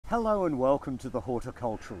Hello and welcome to the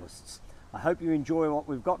Horti-Culturalists. I hope you enjoy what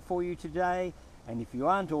we've got for you today, and if you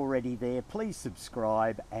aren't already there, please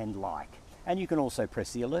subscribe and like. And you can also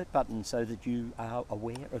press the alert button so that you are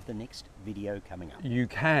aware of the next video coming up. You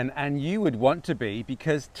can, and you would want to be,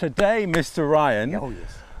 because today, Mr. Ryan,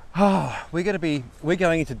 we're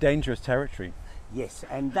going into dangerous territory. Yes,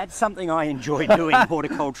 and that's something I enjoy doing,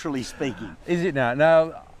 horticulturally speaking. Is it now?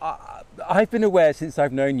 Now, I've been aware since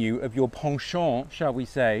I've known you of your penchant, shall we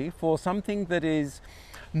say, for something that is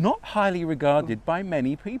not highly regarded by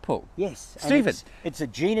many people. Yes. Stephen. It's a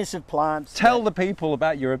genus of plants. Tell the people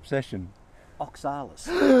about your obsession. Oxalis.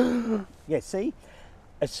 Yeah, see?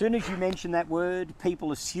 As soon as you mention that word,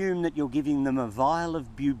 people assume that you're giving them a vial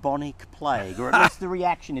of bubonic plague, or at least the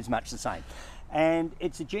reaction is much the same. And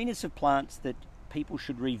it's a genus of plants that people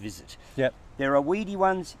should revisit. Yep. There are weedy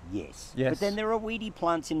ones, yes. Yes. But then there are weedy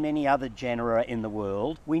plants in many other genera in the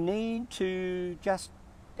world. We need to just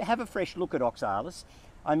have a fresh look at Oxalis.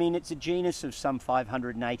 I mean, it's a genus of some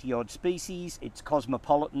 580 odd species. It's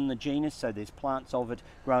cosmopolitan, the genus, so there's plants of it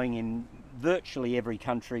growing in virtually every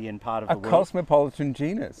country and part of the world. A cosmopolitan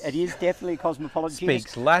genus. It is definitely a cosmopolitan genus.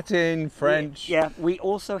 Speaks Latin, French. Yeah, we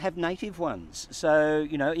also have native ones. So,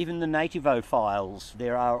 you know, even the nativophiles,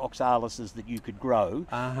 there are oxalises that you could grow.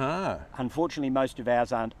 Unfortunately, most of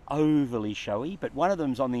ours aren't overly showy, but one of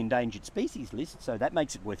them's on the endangered species list, so that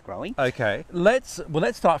makes it worth growing. Okay, let's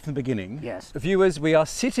start from the beginning. Yes. Viewers, we are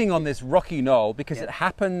sitting on this rocky knoll because it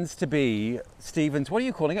happens to be Stephen's, what are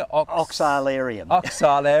you calling it? Oxalarium.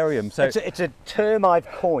 Oxalarium. So it's a term I've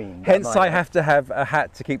coined. Hence I have to have a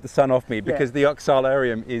hat to keep the sun off me, because the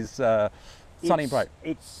oxalarium is sunny and bright.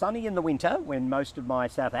 It's sunny in the winter when most of my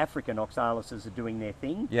South African oxalises are doing their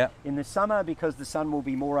thing. Yeah. In the summer, because the sun will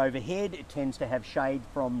be more overhead, it tends to have shade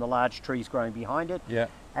from the large trees growing behind it. Yeah.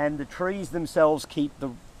 And the trees themselves keep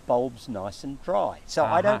the bulbs nice and dry. So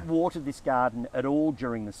I don't water this garden at all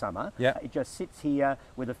during the summer. Yeah. It just sits here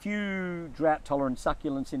with a few drought-tolerant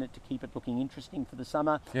succulents in it to keep it looking interesting for the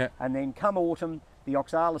summer. Yeah. And then come autumn, the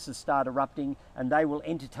oxalises start erupting and they will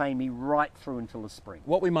entertain me right through until the spring.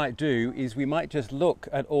 What we might do is we might just look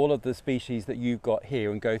at all of the species that you've got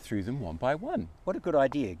here and go through them one by one. What a good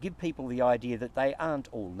idea. Give people the idea that they aren't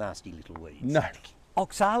all nasty little weeds. No.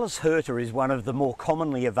 Oxalis hirta is one of the more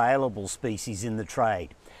commonly available species in the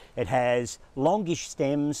trade. It has longish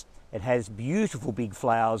stems, it has beautiful big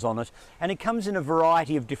flowers on it, and it comes in a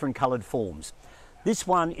variety of different coloured forms. This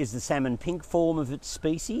one is the salmon pink form of its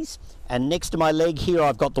species, and next to my leg here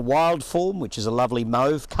I've got the wild form, which is a lovely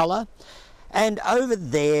mauve colour. And over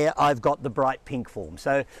there I've got the bright pink form.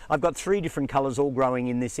 So I've got three different colours all growing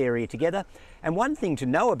in this area together. And one thing to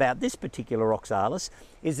know about this particular oxalis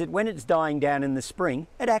is that when it's dying down in the spring,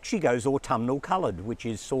 it actually goes autumnal coloured, which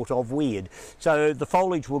is sort of weird. So the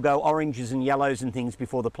foliage will go oranges and yellows and things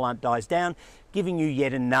before the plant dies down, giving you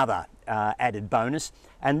yet another added bonus.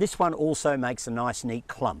 And this one also makes a nice neat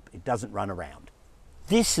clump. It doesn't run around.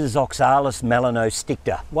 This is Oxalis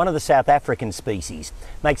melanosticta, one of the South African species.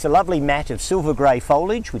 Makes a lovely mat of silver grey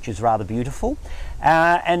foliage, which is rather beautiful.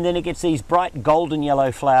 And then it gets these bright golden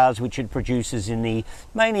yellow flowers, which it produces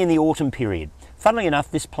mainly in the autumn period. Funnily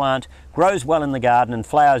enough, this plant grows well in the garden and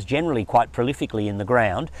flowers generally quite prolifically in the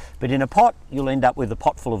ground, but in a pot, you'll end up with a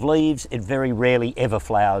pot full of leaves. It very rarely ever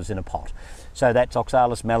flowers in a pot. So that's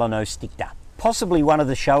Oxalis melanosticta. Possibly one of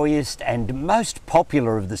the showiest and most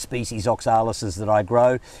popular of the species oxalises that I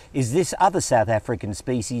grow is this other South African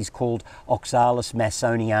species called Oxalis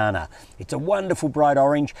masoniana. It's a wonderful bright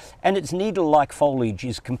orange, and its needle-like foliage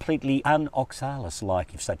is completely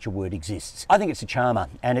un-oxalis-like, if such a word exists. I think it's a charmer,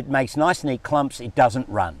 and it makes nice neat clumps. It doesn't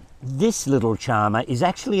run. This little charmer is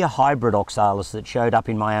actually a hybrid oxalis that showed up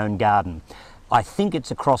in my own garden. I think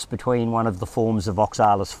it's a cross between one of the forms of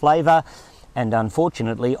Oxalis flavor and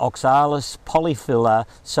unfortunately Oxalis polyphylla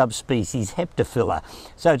subspecies heptaphylla.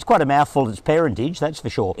 So it's quite a mouthful of its parentage, that's for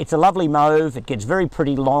sure. It's a lovely mauve, it gets very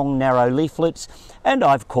pretty long narrow leaflets, and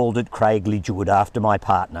I've called it Craig Lidgewood after my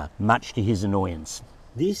partner, much to his annoyance.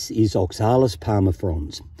 This is Oxalis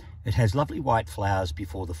palmifrons. It has lovely white flowers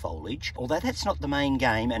before the foliage, although that's not the main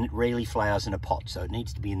game and it rarely flowers in a pot, so it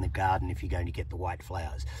needs to be in the garden if you're going to get the white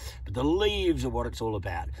flowers. But the leaves are what it's all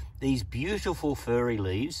about. These beautiful furry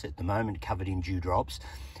leaves, at the moment covered in dewdrops,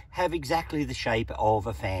 have exactly the shape of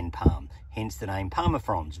a fan palm, hence the name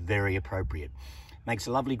palmifrons, very appropriate. Makes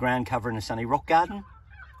a lovely ground cover in a sunny rock garden,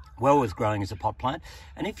 well worth growing as a pot plant.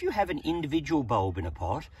 And if you have an individual bulb in a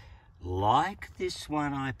pot, like this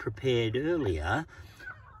one I prepared earlier,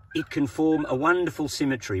 it can form a wonderful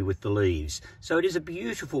symmetry with the leaves. So it is a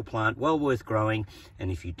beautiful plant, well worth growing,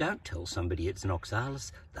 and if you don't tell somebody it's an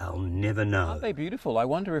oxalis, They'll never know. Aren't they beautiful? I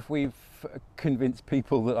wonder if we've convinced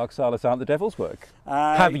people that oxalis aren't the devil's work.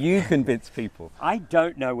 Have you convinced people? I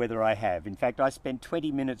don't know whether I have. In fact, I spent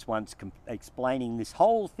 20 minutes once explaining this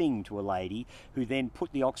whole thing to a lady who then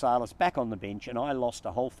put the oxalis back on the bench, and I lost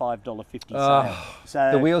a whole $5.50 sale.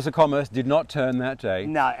 So the wheels of commerce did not turn that day.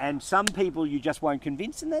 No, and some people you just won't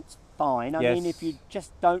convince, and that's fine. I mean, if you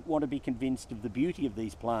just don't want to be convinced of the beauty of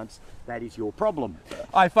these plants, that is your problem.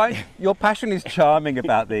 I find your passion is charming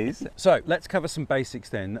about these. So let's cover some basics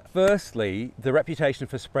then. Firstly, the reputation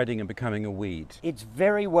for spreading and becoming a weed. It's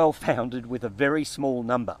very well founded with a very small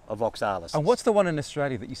number of oxalis. And what's the one in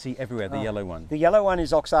Australia that you see everywhere, the yellow one? The yellow one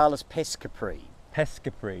is Oxalis pes-caprae.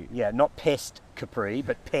 Pes-caprae. Yeah, not pest-caprae,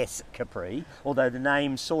 but pes-caprae, although the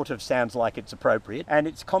name sort of sounds like it's appropriate. And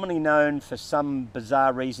it's commonly known for some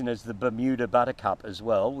bizarre reason as the Bermuda buttercup as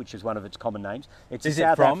well, which is one of its common names. It's Is a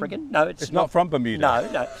South it from? African. No, it's not from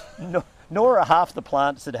Bermuda. No, nor are half the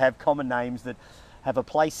plants that have common names that have a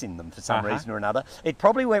place in them for some reason or another. It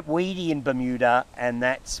probably went weedy in Bermuda, and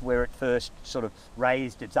that's where it first sort of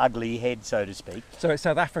raised its ugly head, so to speak. So it's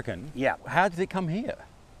South African? Yeah. How did it come here?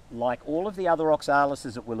 Like all of the other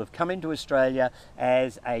oxalises, it will have come into Australia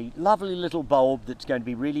as a lovely little bulb that's going to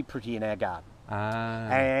be really pretty in our garden.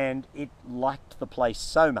 And it liked the place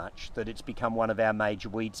so much that it's become one of our major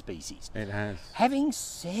weed species. It has. Having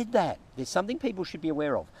said that, there's something people should be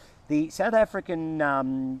aware of. The South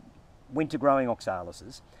African winter growing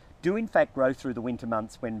oxalises do in fact grow through the winter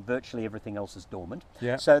months when virtually everything else is dormant.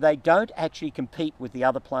 Yeah. So they don't actually compete with the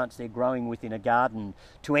other plants they're growing within a garden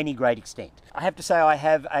to any great extent. I have to say I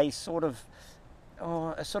have a sort of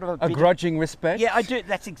a grudging respect? Yeah, I do.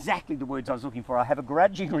 That's exactly the words I was looking for. I have a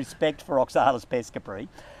grudging respect for Oxalis pes-caprae.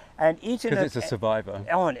 And because it's a survivor.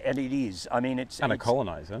 Oh, and it is. I mean, it's... And a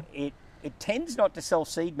colonizer. It tends not to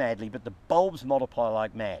self-seed madly, but the bulbs multiply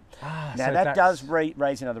like mad. Now, so that does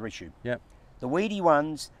raise another issue. Yep. The weedy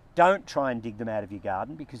ones, don't try and dig them out of your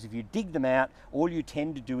garden, because if you dig them out, all you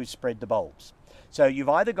tend to do is spread the bulbs. So you've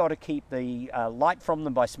either got to keep the light from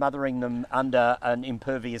them by smothering them under an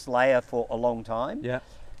impervious layer for a long time. Yeah.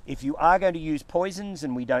 If you are going to use poisons,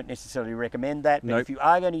 and we don't necessarily recommend that, but if you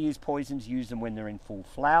are going to use poisons, use them when they're in full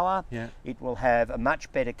flower. Yeah. It will have a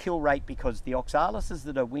much better kill rate, because the oxalises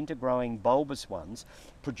that are winter growing bulbous ones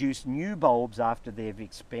produce new bulbs after they've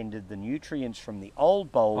expended the nutrients from the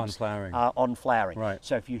old bulbs on flowering. Right.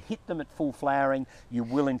 So if you hit them at full flowering, you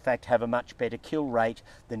will in fact have a much better kill rate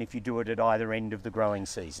than if you do it at either end of the growing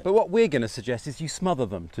season. But what we're going to suggest is you smother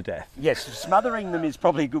them to death. Yes, smothering them is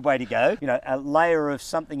probably a good way to go. You know, a layer of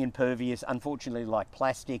something impervious, unfortunately like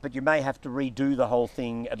plastic, but you may have to redo the whole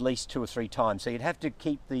thing at least 2 or 3 times. So you'd have to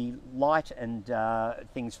keep the light and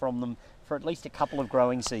things from them for at least a couple of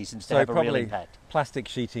growing seasons to have a real impact. Plastic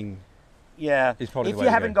sheeting. Yeah, is probably if the way you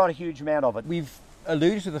to haven't go. got a huge amount of it. We've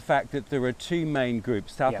alluded to the fact that there are 2 main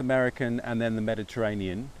groups, South American and then the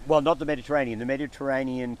Mediterranean. Well, not the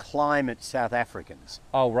Mediterranean climate South Africans.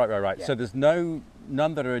 Oh, right. Yeah. So there's none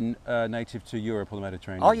that are native to Europe or the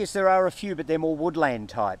Mediterranean? Oh yes, there are a few, but they're more woodland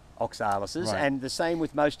type oxalises, and the same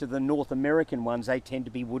with most of the North American ones. They tend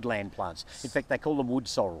to be woodland plants. In fact, they call them wood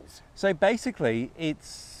sorrels. So basically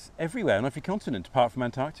it's everywhere on every continent apart from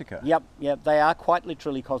Antarctica. Yep, they are quite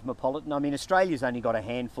literally cosmopolitan. I mean, Australia's only got a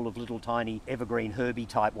handful of little tiny evergreen herby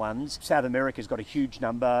type ones. South America's got a huge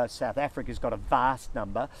number. South Africa's got a vast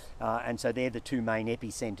number, and so they're the 2 main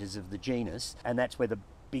epicentres of the genus, and that's where the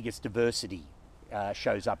biggest diversity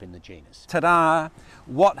shows up in the genus. Ta-da!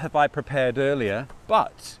 What have I prepared earlier?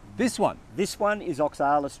 But this one. This one is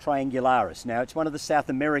Oxalis triangularis. Now, it's one of the South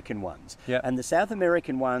American ones. Yeah. And the South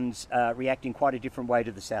American ones react in quite a different way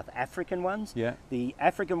to the South African ones. Yeah. The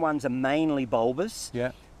African ones are mainly bulbous.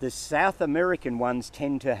 Yeah. The South American ones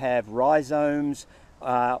tend to have rhizomes,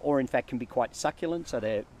 or in fact can be quite succulent, so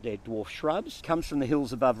they're dwarf shrubs. Comes from the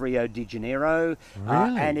hills above Rio de Janeiro.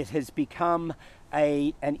 Really? And it has become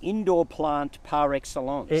an indoor plant par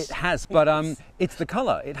excellence. It has, but it's the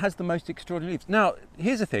colour. It has the most extraordinary leaves. Now,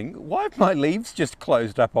 here's the thing. Why have my leaves just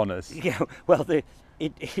closed up on us? Yeah, well,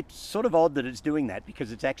 it's sort of odd that it's doing that,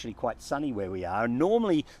 because it's actually quite sunny where we are. And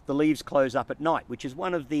normally the leaves close up at night, which is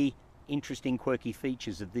one of the interesting quirky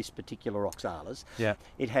features of this particular oxalis. Yeah.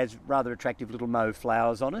 It has rather attractive little mauve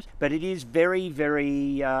flowers on it, but it is very,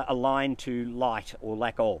 very aligned to light or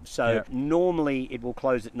lack of. So normally it will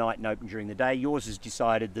close at night and open during the day. Yours has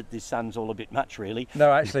decided that this sun's all a bit much, really.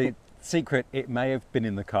 No, actually, secret, it may have been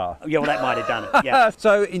in the car. Yeah, well, that might have done it, yeah.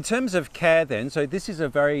 So in terms of care then, so this is a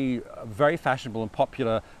very fashionable and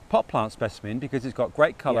popular pot plant specimen because it's got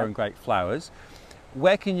great colour and great flowers.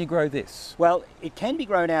 Where can you grow this? Well, it can be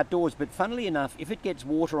grown outdoors, but funnily enough, if it gets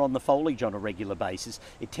water on the foliage on a regular basis,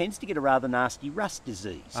 it tends to get a rather nasty rust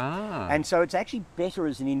disease. And so it's actually better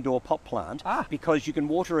as an indoor pot plant because you can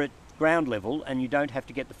water it ground level and you don't have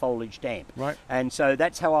to get the foliage damp. Right. And so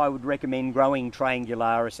that's how I would recommend growing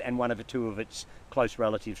triangularis and one of the two of its close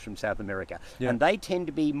relatives from South America. And they tend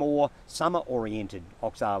to be more summer-oriented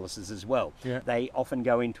oxalises as well. They often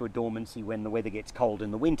go into a dormancy when the weather gets cold in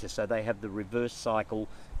the winter, so they have the reverse cycle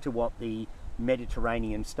to what the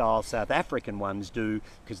Mediterranean-style South African ones do,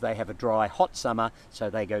 because they have a dry, hot summer, so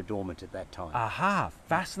they go dormant at that time. Aha,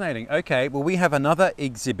 fascinating. Okay, well, we have another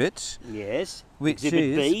exhibit. Yes. Which Exhibit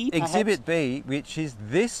is B, perhaps? Exhibit B, which is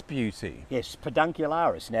this beauty. Yes,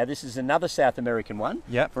 peduncularis. Now, this is another South American one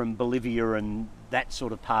from Bolivia and that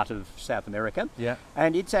sort of part of South America.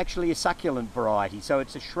 And it's actually a succulent variety, so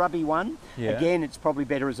it's a shrubby one. Again, it's probably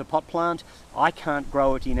better as a pot plant. I can't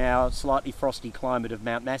grow it in our slightly frosty climate of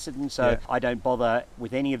Mount Macedon, so I don't bother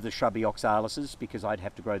with any of the shrubby oxalises because I'd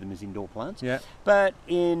have to grow them as indoor plants. But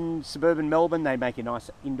in suburban Melbourne, they make a nice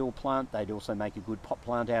indoor plant. They'd also make a good pot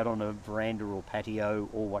plant out on a veranda or patio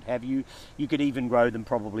or what have you. You could even grow them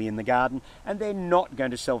probably in the garden, and they're not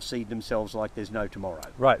going to self-seed themselves like there's no tomorrow.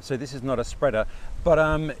 Right, so this is not a spreader, but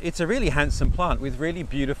it's a really handsome plant with really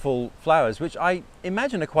beautiful flowers, which I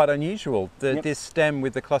imagine are quite unusual, this stem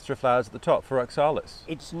with the cluster of flowers at the top for oxalis.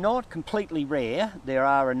 It's not completely rare. There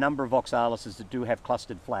are a number of oxalises that do have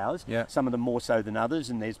clustered flowers, some of them more so than others,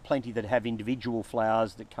 and there's plenty that have individual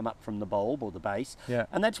flowers that come up from the bulb or the base.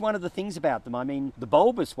 And that's one of the things about them. I mean, the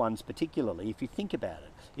bulbous ones particularly, if you think about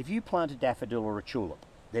it, if you plant a daffodil or a tulip,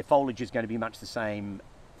 their foliage is going to be much the same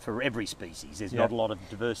for every species. There's not a lot of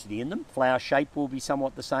diversity in them. Flower shape will be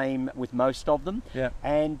somewhat the same with most of them.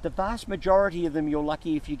 And the vast majority of them, you're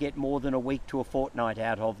lucky if you get more than a week to a fortnight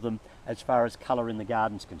out of them as far as colour in the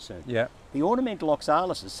garden's concerned. The ornamental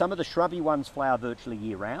oxalises, some of the shrubby ones flower virtually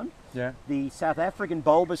year-round. The South African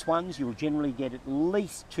bulbous ones, you'll generally get at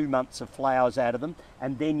least 2 months of flowers out of them,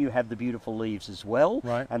 and then you have the beautiful leaves as well,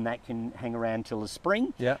 and that can hang around till the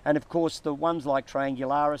spring. And of course the ones like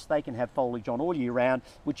triangularis, they can have foliage on all year round,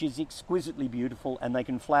 which is exquisitely beautiful, and they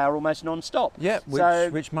can flower almost non-stop.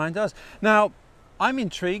 Which mine does. Now, I'm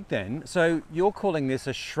intrigued then. So you're calling this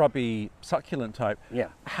a shrubby succulent type.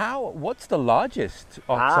 What's the largest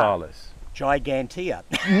oxalis? Gigantea.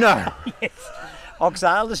 No. Yes.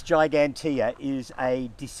 Oxalis gigantea is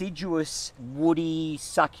a deciduous, woody,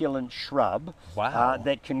 succulent shrub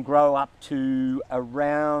that can grow up to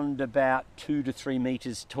around about 2 to 3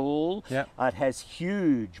 metres tall. It has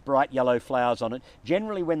huge, bright yellow flowers on it,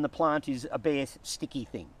 generally when the plant is a bare, sticky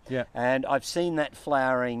thing. And I've seen that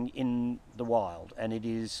flowering in the wild, and it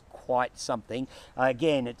is quite something.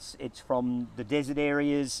 Again, it's from the desert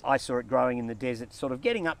areas. I saw it growing in the desert, sort of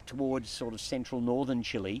getting up towards sort of central northern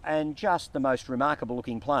Chile, and just the most remarkable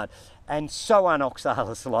looking plant, and so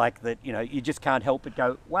un-oxalis-like that, you know, you just can't help but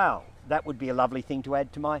go, wow, that would be a lovely thing to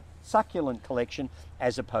add to my succulent collection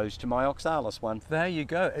as opposed to my oxalis one. There you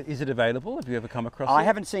go. Is it available? Have you ever come across it? I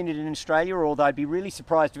haven't seen it in Australia, although I'd be really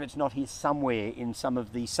surprised if it's not here somewhere in some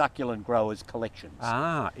of the succulent growers' collections.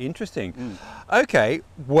 Ah, interesting. Okay,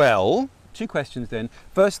 well, 2 questions then.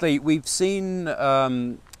 Firstly, we've seen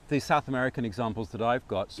the South American examples that I've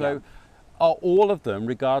got. So are all of them,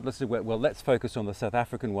 regardless of where, well, let's focus on the South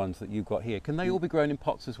African ones that you've got here. Can they all be grown in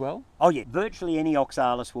pots as well? Oh yeah, virtually any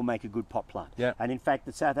oxalis will make a good pot plant. And in fact,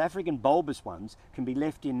 the South African bulbous ones can be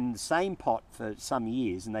left in the same pot for some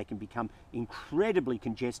years, and they can become incredibly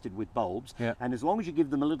congested with bulbs. And as long as you give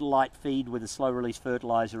them a little light feed with a slow release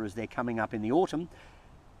fertilizer as they're coming up in the autumn,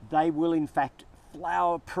 they will in fact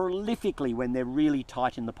flower prolifically when they're really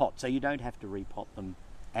tight in the pot. So you don't have to repot them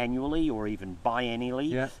annually or even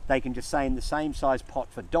biennially. They can just stay in the same size pot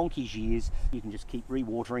for donkey's years. You can just keep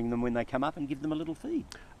re-watering them when they come up and give them a little feed.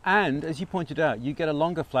 And as you pointed out, you get a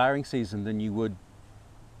longer flowering season than you would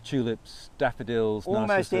tulips, daffodils, almost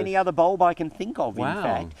narcissus. Any other bulb I can think of, in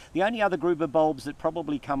fact. The only other group of bulbs that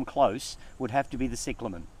probably come close would have to be the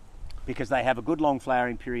cyclamen, because they have a good long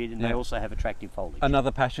flowering period and they also have attractive foliage.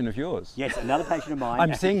 Another passion of yours. Yes, another passion of mine.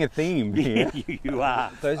 I'm seeing a theme here. You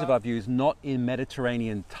are. Those of our viewers not in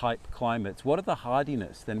Mediterranean type climates, what are the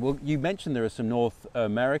hardiness then? Well, you mentioned there are some North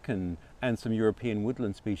American and some European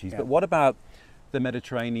woodland species, but what about the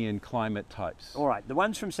Mediterranean climate types? All right, the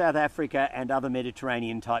ones from South Africa and other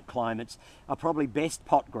Mediterranean type climates are probably best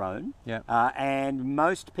pot grown. And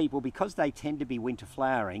most people, because they tend to be winter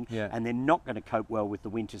flowering and they're not going to cope well with the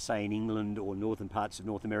winter, say in England or northern parts of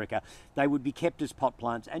North America, they would be kept as pot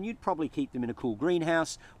plants, and you'd probably keep them in a cool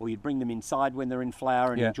greenhouse, or you'd bring them inside when they're in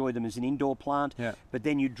flower and enjoy them as an indoor plant, but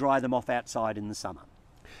then you'd dry them off outside in the summer.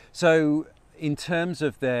 So in terms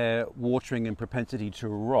of their watering and propensity to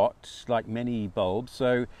rot, like many bulbs,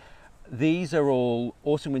 so these are all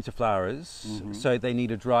autumn winter flowers, so they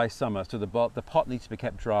need a dry summer. So the pot needs to be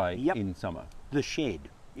kept dry in summer. The shed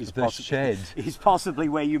is possibly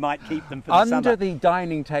where you might keep them for the summer. Under the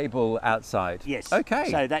dining table outside? Yes. Okay.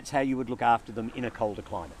 So that's how you would look after them in a colder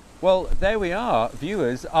climate. Well, there we are,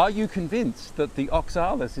 viewers. Are you convinced that the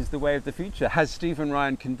Oxalis is the way of the future? Has Stephen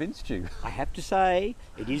Ryan convinced you? I have to say,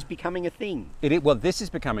 it is becoming a thing. Well, this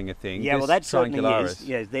is becoming a thing. Yeah, this well, that certainly triangularis. is.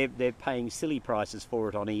 Yeah, they're paying silly prices for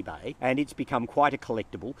it on eBay, and it's become quite a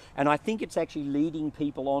collectible. And I think it's actually leading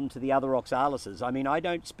people on to the other oxalises. I mean, I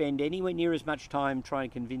don't spend anywhere near as much time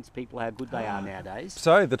trying to convince people how good they are nowadays.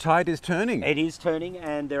 So the tide is turning. It is turning,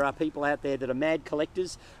 and there are people out there that are mad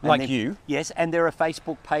collectors. Like you. Yes, and there are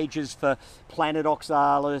Facebook pages for Planet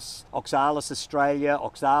Oxalis, Oxalis Australia,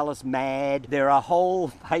 Oxalis Mad. There are whole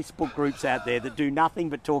Facebook groups out there that do nothing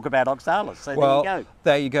but talk about Oxalis. So Well, there you go.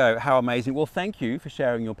 there you go. How amazing. Well, thank you for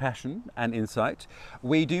sharing your passion and insight.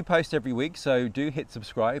 We do post every week, so do hit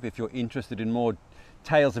subscribe if you're interested in more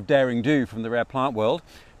tales of daring do from the rare plant world.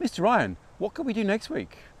 Mr. Ryan, what can we do next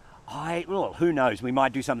week? Well, who knows? We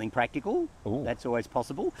might do something practical. Ooh. That's always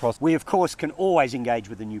possible. We, of course, can always engage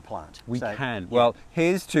with a new plant. We So, can. yeah. Well,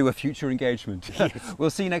 here's to a future engagement. Yes. We'll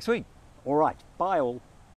see you next week. All right. Bye, all.